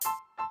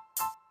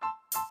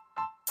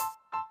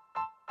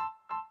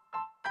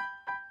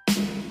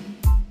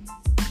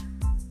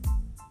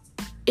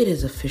It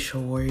is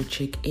official Warrior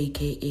Chick,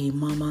 aka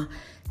Mama,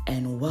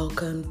 and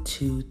welcome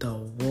to the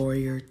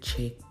Warrior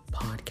Chick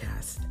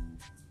podcast.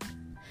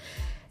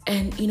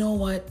 And you know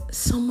what?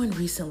 Someone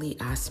recently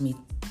asked me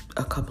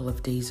a couple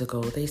of days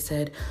ago, they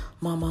said,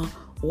 Mama,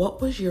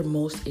 what was your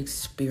most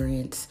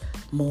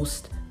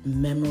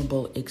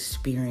memorable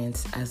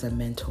experience as a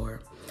mentor?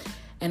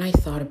 And I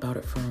thought about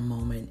it for a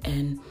moment,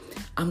 and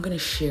I'm going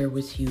to share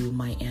with you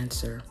my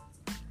answer.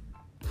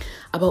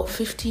 About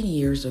 15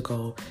 years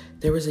ago,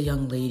 there was a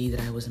young lady that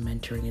I was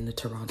mentoring in the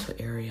Toronto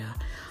area.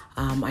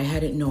 I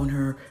hadn't known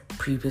her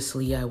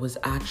previously.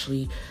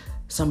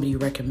 Somebody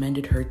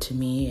recommended her to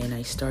me, and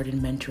I started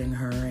mentoring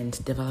her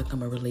and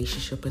developing a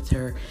relationship with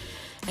her.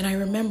 And I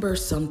remember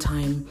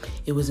sometime,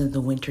 it was in the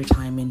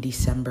wintertime in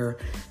December.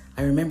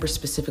 I remember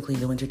specifically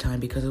in the wintertime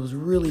because it was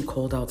really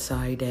cold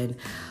outside, and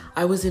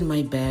I was in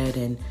my bed,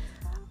 and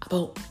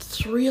about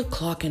 3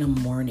 o'clock in the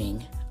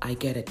morning, I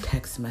get a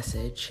text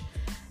message.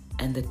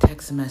 And the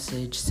text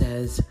message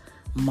says,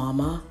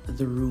 Mama,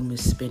 the room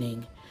is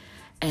spinning.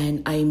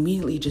 And I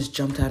immediately just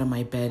jumped out of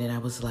my bed and I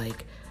was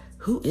like,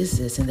 who is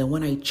this? And then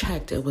when I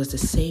checked, it was the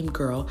same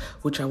girl,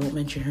 which I won't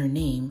mention her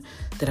name,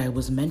 that I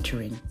was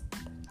mentoring.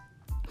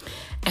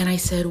 And I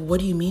said, what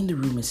do you mean the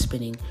room is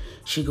spinning?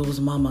 She goes,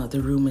 Mama,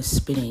 the room is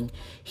spinning.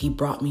 He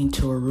brought me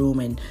into a room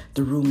and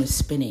the room is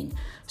spinning.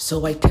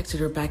 So I texted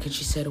her back and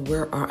she said,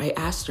 I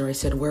asked her, I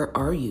said, where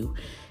are you?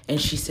 And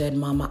she said,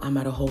 Mama, I'm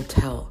at a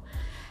hotel.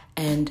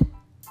 And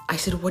I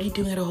said, what are you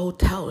doing at a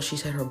hotel? She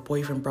said her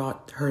boyfriend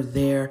brought her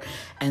there,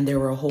 and there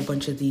were a whole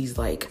bunch of these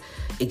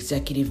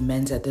executive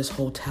men at this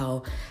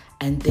hotel,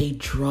 and they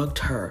drugged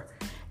her,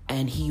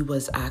 and he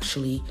was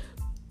actually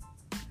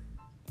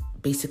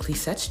basically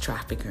sex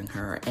trafficking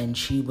her, and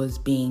she was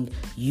being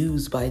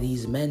used by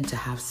these men to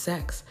have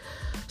sex.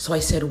 So I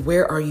said,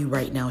 where are you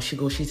right now? She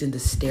goes, she's in the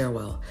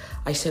stairwell.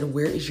 I said,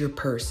 where is your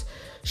purse?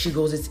 She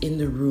goes, it's in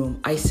the room.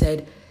 I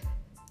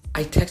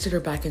texted her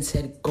back and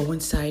said, go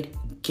inside,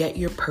 get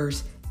your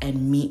purse,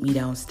 and meet me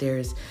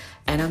downstairs.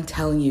 And I'm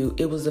telling you,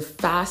 it was the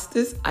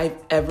fastest I've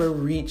ever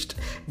reached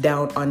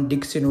down on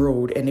Dixon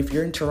Road. And if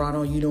you're in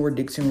Toronto, you know where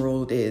Dixon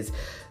Road is.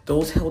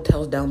 Those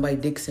hotels down by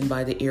Dixon,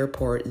 by the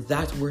airport,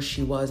 that's where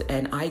she was.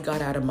 And I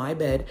got out of my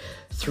bed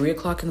 3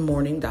 o'clock in the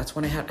morning. That's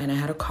when I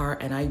had a car,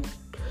 and I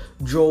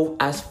drove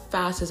as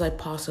fast as I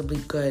possibly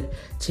could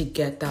to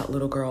get that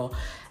little girl.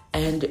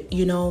 And,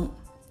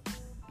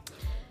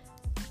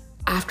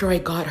 after I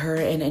got her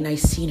and I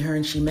seen her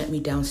and she met me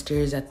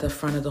downstairs at the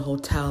front of the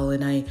hotel,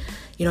 and I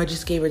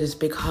just gave her this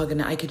big hug,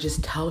 and I could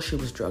just tell she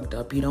was drugged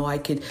up. I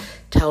could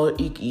tell,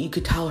 you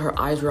could tell her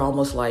eyes were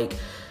almost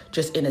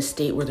just in a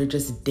state where they're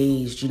just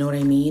dazed. You know what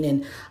I mean?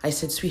 And I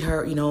said,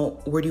 sweetheart,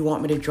 where do you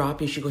want me to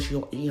drop you? She goes,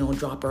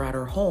 drop her at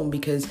her home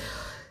because,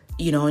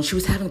 and she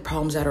was having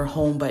problems at her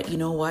home, but you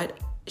know what?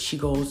 She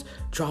goes,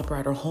 drop her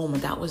at her home.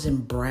 And that was in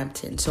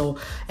Brampton.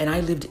 And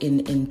I lived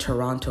in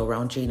Toronto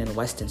around Jane and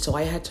Weston. So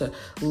I had to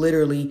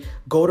literally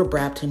go to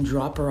Brampton,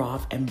 drop her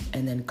off, and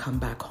then come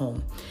back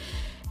home.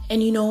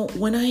 And,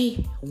 when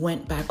I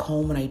went back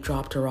home and I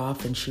dropped her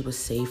off and she was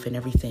safe and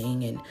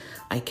everything, and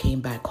I came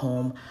back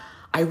home,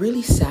 I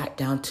really sat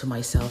down to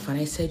myself and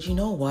I said, you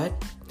know what?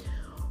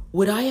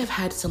 Would I have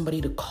had somebody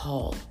to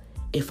call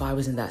if I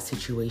was in that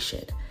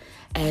situation?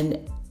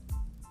 And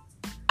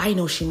I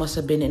know she must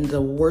have been in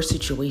the worst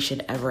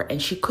situation ever,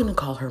 and she couldn't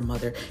call her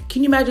mother.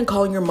 Can you imagine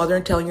calling your mother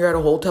and telling her at a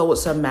hotel with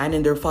some man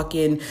and they're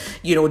fucking,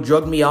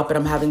 drugged me up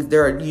and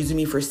they're using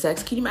me for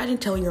sex? Can you imagine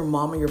telling your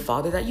mom or your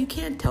father that? You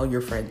can't tell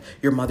your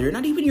mother,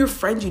 not even your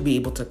friends, you'd be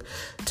able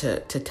to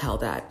tell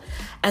that.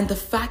 And the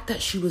fact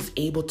that she was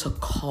able to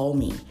call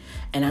me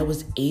and I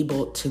was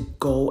able to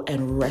go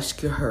and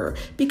rescue her,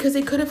 because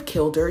they could have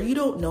killed her, you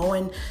don't know,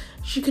 and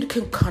she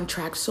could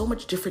contract so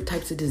much different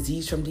types of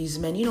disease from these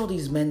men.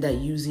 These men that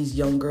use these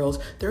young girls,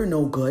 they're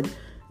no good.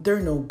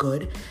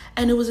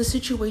 And it was a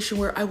situation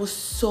where I was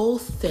so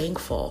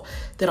thankful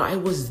that I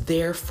was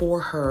there for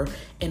her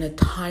in a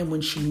time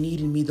when she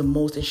needed me the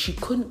most and she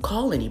couldn't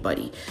call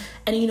anybody.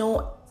 And,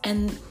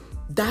 and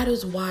that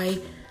is why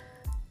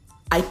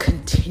I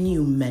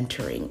continue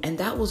mentoring. And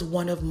that was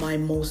one of my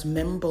most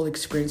memorable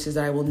experiences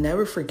that I will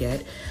never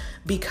forget,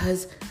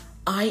 because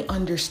I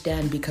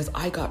understand, because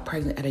I got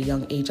pregnant at a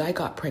young age. I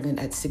got pregnant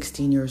at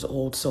 16 years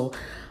old. So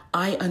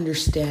I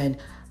understand,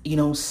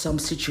 some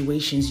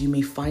situations you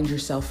may find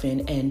yourself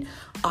in. And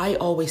I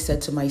always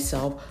said to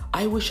myself,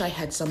 I wish I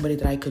had somebody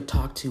that I could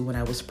talk to when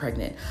I was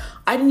pregnant.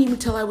 I didn't even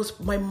tell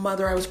my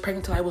mother I was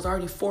pregnant till I was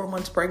already 4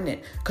 months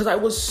pregnant, because I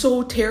was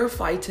so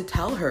terrified to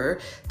tell her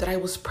that I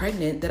was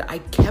pregnant that I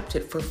kept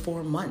it for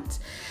 4 months.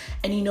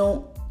 And,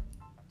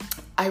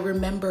 I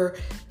remember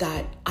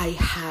that I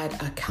had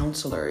a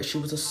counselor. She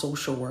was a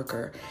social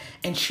worker,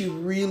 and she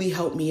really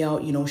helped me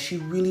out. She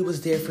really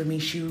was there for me.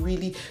 She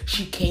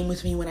came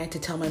with me when I had to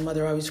tell my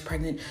mother I was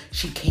pregnant.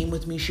 She came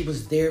with me. She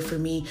was there for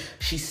me.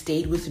 She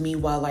stayed with me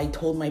while I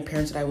told my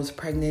parents that I was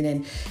pregnant.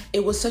 And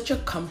it was such a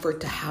comfort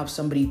to have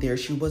somebody there.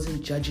 She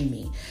wasn't judging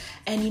me.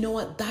 And you know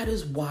what? That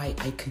is why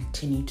I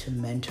continue to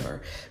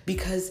mentor,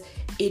 because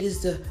it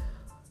is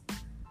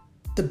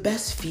the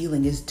best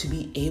feeling is to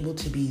be able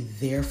to be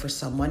there for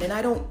someone. And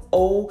I don't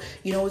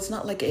it's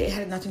not like it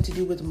had nothing to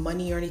do with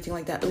money or anything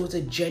like that. It was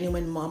a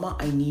genuine, mama,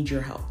 I need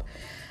your help.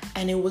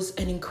 And it was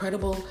an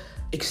incredible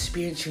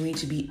experience for me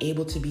to be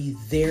able to be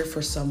there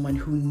for someone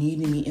who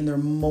needed me in their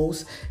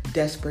most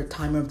desperate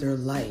time of their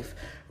life,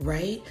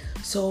 right?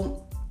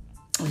 So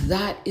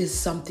that is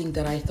something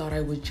that I thought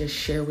I would just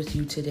share with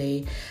you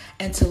today,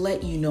 and to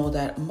let you know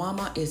that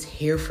mama is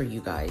here for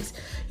you guys.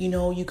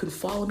 You can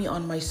follow me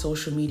on my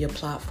social media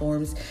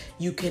platforms.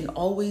 You can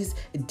always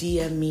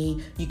DM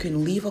me. You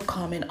can leave a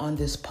comment on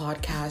this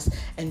podcast,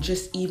 and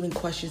just even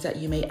questions that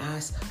you may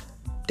ask.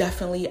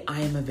 Definitely,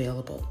 I am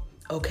available.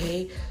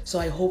 Okay, so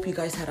I hope you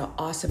guys had an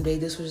awesome day.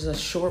 This was a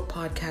short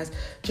podcast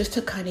just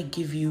to kind of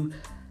give you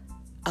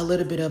a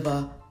little bit of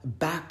a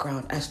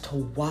background as to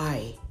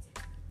why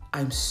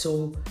I'm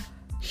so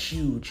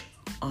huge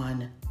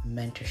on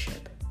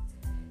mentorship.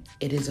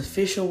 It is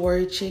official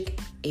Warrior Chick,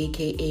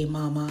 aka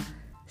Mama,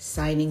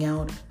 signing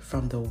out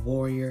from the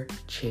Warrior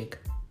Chick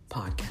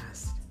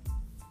podcast.